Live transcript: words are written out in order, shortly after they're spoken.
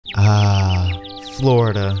Ah,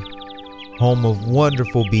 Florida, home of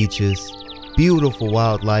wonderful beaches, beautiful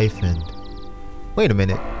wildlife, and... Wait a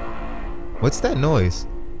minute. What's that noise?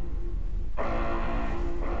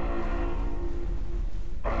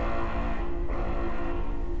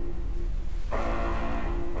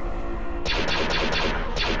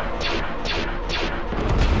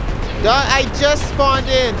 I just spawned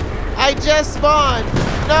in. I just spawned.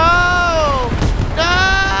 No!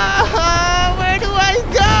 No! Where do I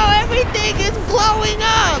go? Everything is blowing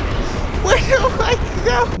up. Where do I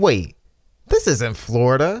go? Wait, this isn't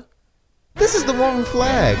Florida. This is the wrong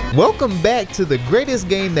flag. Welcome back to the greatest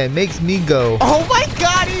game that makes me go, oh my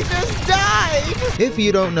god, he just died! If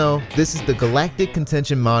you don't know, this is the Galactic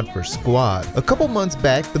Contention mod for Squad. A couple months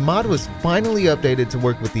back, the mod was finally updated to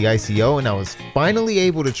work with the ICO, and I was finally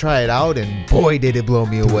able to try it out, and boy did it blow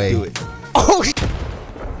me away.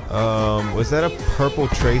 Oh, was that a purple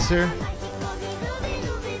tracer?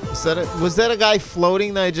 Was that a guy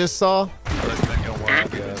floating that I just saw?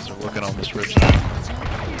 Working on this rich side.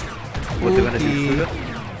 What they're gonna do to it?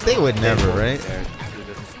 They would never, right?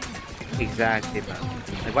 Exactly, man.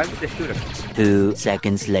 Like, why would they shoot him? 2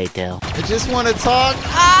 seconds later. I just want to talk.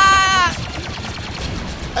 Ah!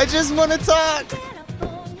 I just want to talk.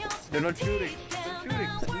 They're not shooting. They're shooting.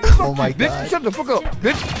 Oh my god. Bitch, shut the fuck up.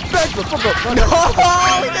 Bitch, back the fuck up. No,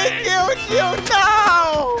 they killed you.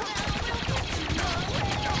 No.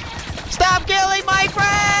 Stop killing my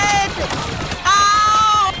friend.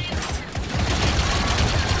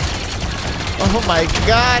 Oh my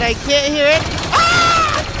god, I can't hear it.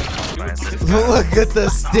 Ah! Look at the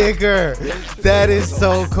sticker. That is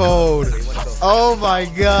so cold. Oh my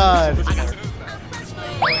god.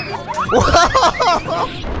 Whoa!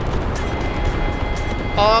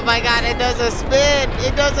 Oh my god, it does a spin.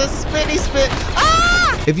 It does a spinny spin. Ah!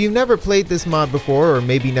 If you've never played this mod before, or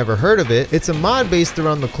maybe never heard of it, it's a mod based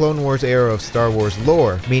around the Clone Wars era of Star Wars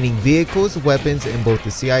lore, meaning vehicles, weapons, and both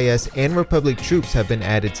the CIS and Republic troops have been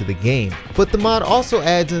added to the game. But the mod also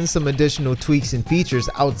adds in some additional tweaks and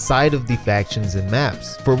features outside of the factions and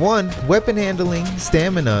maps. For one, weapon handling,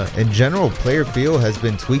 stamina, and general player feel has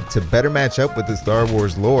been tweaked to better match up with the Star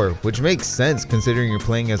Wars lore, which makes sense considering you're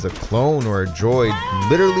playing as a clone or a droid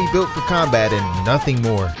literally built for combat and nothing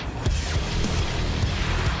more.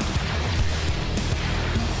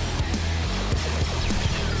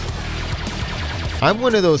 I'm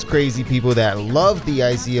one of those crazy people that love the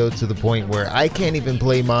ICO to the point where I can't even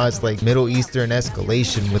play mods like Middle Eastern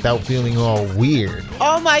Escalation without feeling all weird.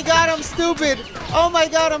 Oh my god, I'm stupid! Oh my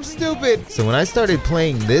god, I'm stupid! So when I started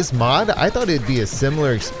playing this mod, I thought it'd be a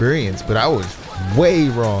similar experience, but I was way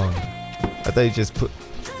wrong. I thought you just put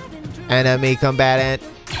enemy combatant.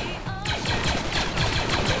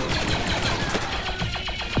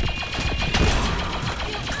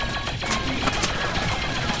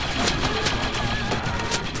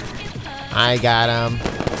 I got him.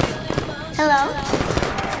 Hello?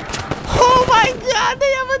 Oh my god,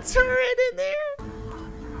 they have a turret in there!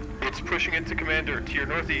 It's pushing into Commander to your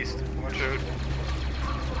northeast. Watch out.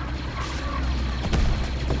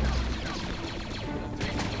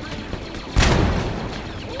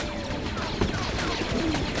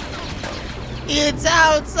 It's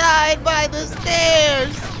outside by the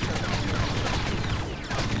stairs!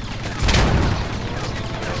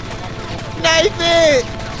 Knife it!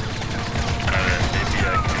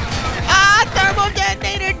 Thermal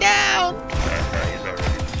detonator down! He's already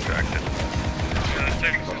distracted.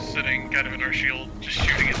 Tanks is sitting kind of in our shield, just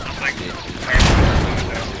shooting at something.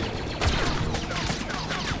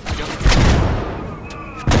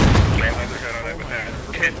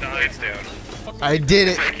 I did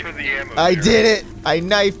it! I did it! I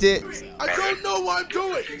knifed it! I don't know what I'm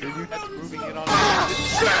doing.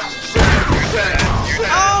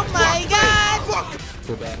 Oh my god!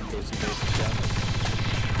 Go back and go some basics down.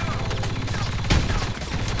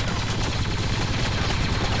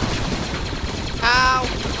 Ow!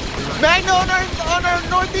 Magna on our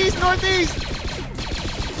northeast!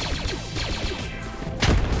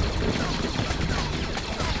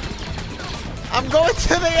 I'm going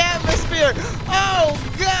to the atmosphere! Oh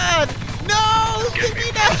god! No! Get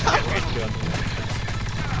me down!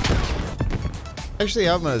 Actually,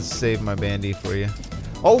 I'm gonna save my bandy for you.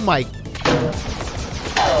 Oh my...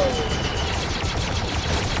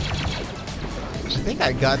 I think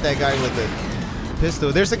I got that guy with a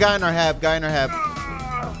pistol. There's a guy in our hab.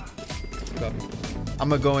 I'm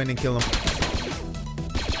gonna go in and kill him.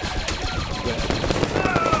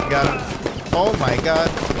 Got him. Oh my god.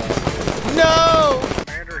 No!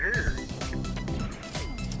 Commander here.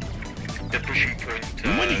 They're pushing towards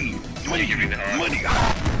Money.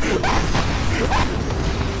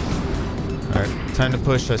 Alright, Alright, time to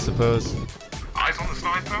push, I suppose. Eyes on the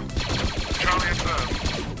sniper. Charlie and third.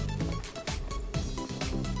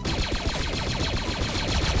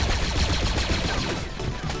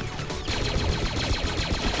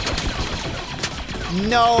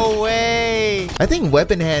 No way! I think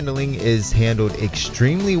weapon handling is handled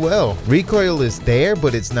extremely well. Recoil is there,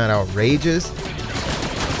 but it's not outrageous.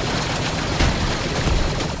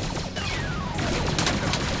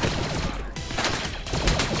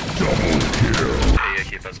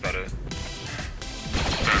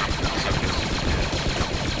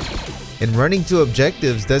 And running to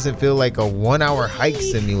objectives doesn't feel like a 1-hour hike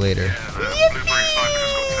simulator.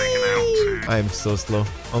 I am so slow.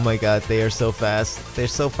 Oh my god, they are so fast. They're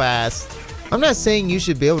so fast. I'm not saying you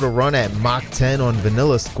should be able to run at Mach 10 on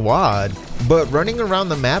vanilla squad, but running around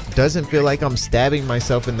the map doesn't feel like I'm stabbing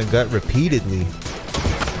myself in the gut repeatedly.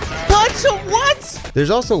 Bunch of what?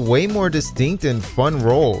 There's also way more distinct and fun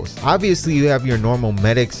roles. Obviously you have your normal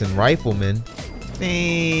medics and riflemen.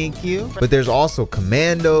 Thank you. But there's also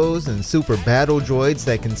commandos and super battle droids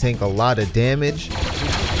that can tank a lot of damage.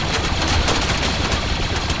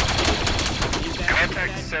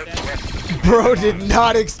 Bro did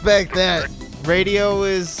not expect that. Radio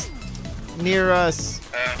is near us.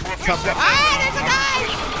 There's a guy!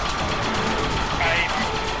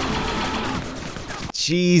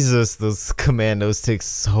 Jesus, those commandos take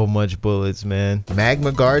so much bullets, man.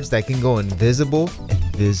 Magma guards that can go invisible.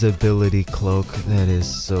 Invisibility cloak. That is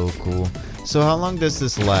so cool. So how long does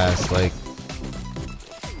this last? Like,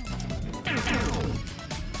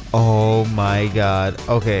 oh my god.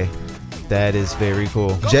 Okay. That is very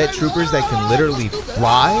cool. Jet troopers that can literally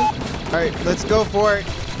fly. All right, let's go for it.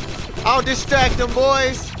 I'll distract them,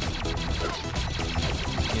 boys.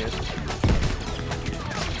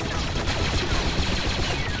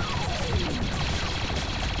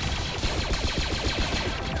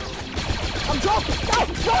 I'm joking.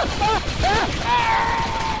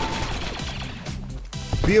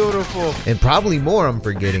 Beautiful. And probably more I'm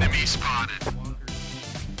forgetting.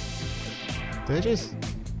 Did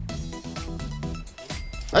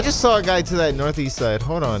I just saw a guy to that northeast side.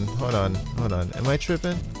 Hold on. Am I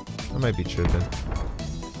tripping? I might be tripping.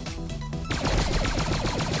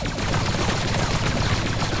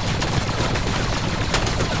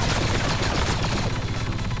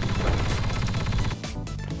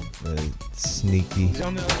 Sneaky.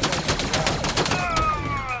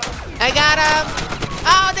 I got him!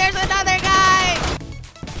 Oh, there's another guy!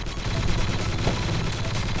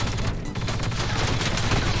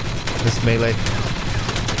 This melee.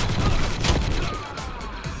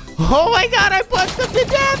 Oh my god, I punched him to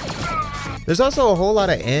death! There's also a whole lot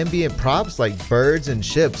of ambient props like birds and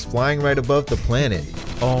ships flying right above the planet.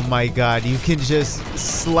 Oh my god, you can just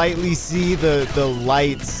slightly see the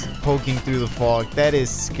lights poking through the fog. That is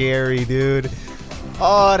scary, dude.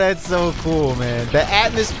 Oh, that's so cool, man. The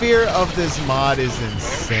atmosphere of this mod is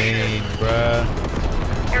insane, bruh.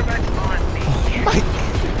 Oh my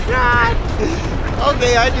god!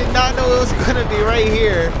 Okay, I did not know it was gonna be right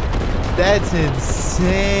here. That's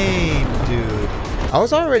insane, dude. I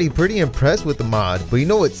was already pretty impressed with the mod, but you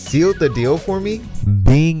know what sealed the deal for me?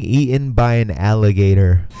 Being eaten by an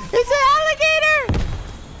alligator. It's an alligator!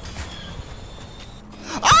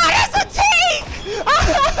 Oh, there's a tank!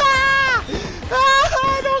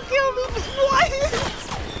 Don't kill me. What?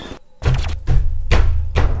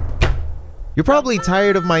 You're probably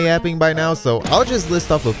tired of my yapping by now, so I'll just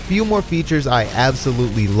list off a few more features I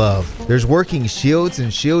absolutely love. There's working shields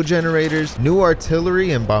and shield generators, new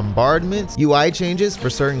artillery and bombardments, UI changes for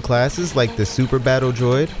certain classes like the super battle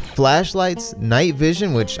droid, flashlights, night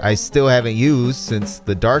vision, which I still haven't used since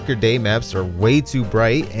the darker day maps are way too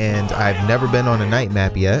bright and I've never been on a night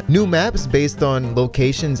map yet, new maps based on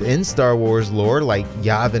locations in Star Wars lore like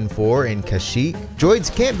Yavin 4 and Kashyyyk.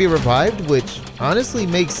 Droids can't be revived, which honestly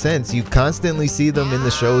makes sense. You constantly see them in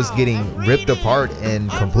the shows getting ripped apart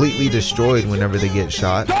and completely destroyed whenever they get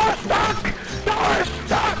shot.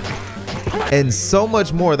 And so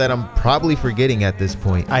much more that I'm probably forgetting at this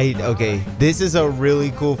point. Okay, this is a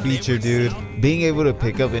really cool feature, dude. Being able to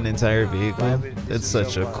pick up an entire vehicle, that's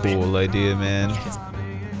such a cool idea, man.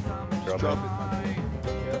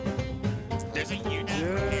 There's a huge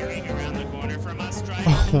carrying around the corner from us.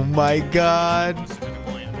 Oh my god.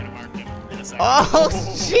 Oh,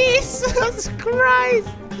 Jesus Christ.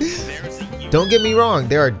 There's a Don't get me wrong,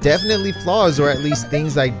 there are definitely flaws or at least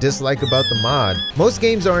things I dislike about the mod. Most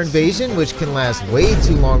games are invasion, which can last way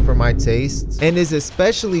too long for my tastes, and is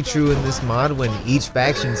especially true in this mod when each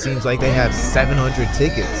faction seems like they have 700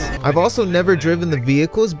 tickets. I've also never driven the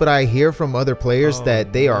vehicles, but I hear from other players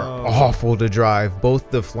that they are awful to drive,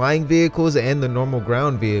 both the flying vehicles and the normal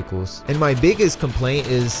ground vehicles. And my biggest complaint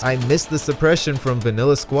is I miss the suppression from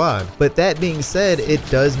Vanilla Squad. But that being said, it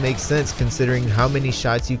does make sense considering how many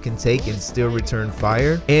shots you can take and still return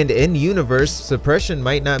fire. And in universe, suppression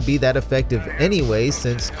might not be that effective anyway,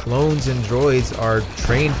 since clones and droids are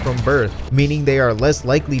trained from birth, meaning they are less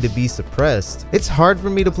likely to be suppressed. It's hard for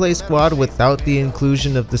me to play squad without the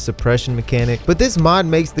inclusion of the suppression mechanic, but this mod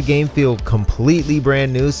makes the game feel completely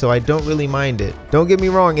brand new, so I don't really mind it. Don't get me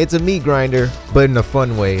wrong, it's a meat grinder, but in a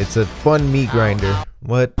fun way. It's a fun meat grinder.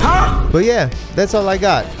 What? But yeah, that's all I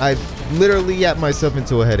got. I literally yapped myself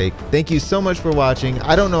into a headache. Thank you so much for watching.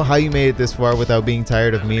 I don't know how you made it this far without being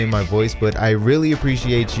tired of me and my voice, but I really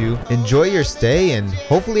appreciate you. Enjoy your stay, and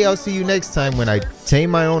hopefully I'll see you next time when I tame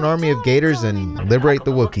my own army of gators and liberate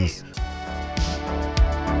the Wookiees.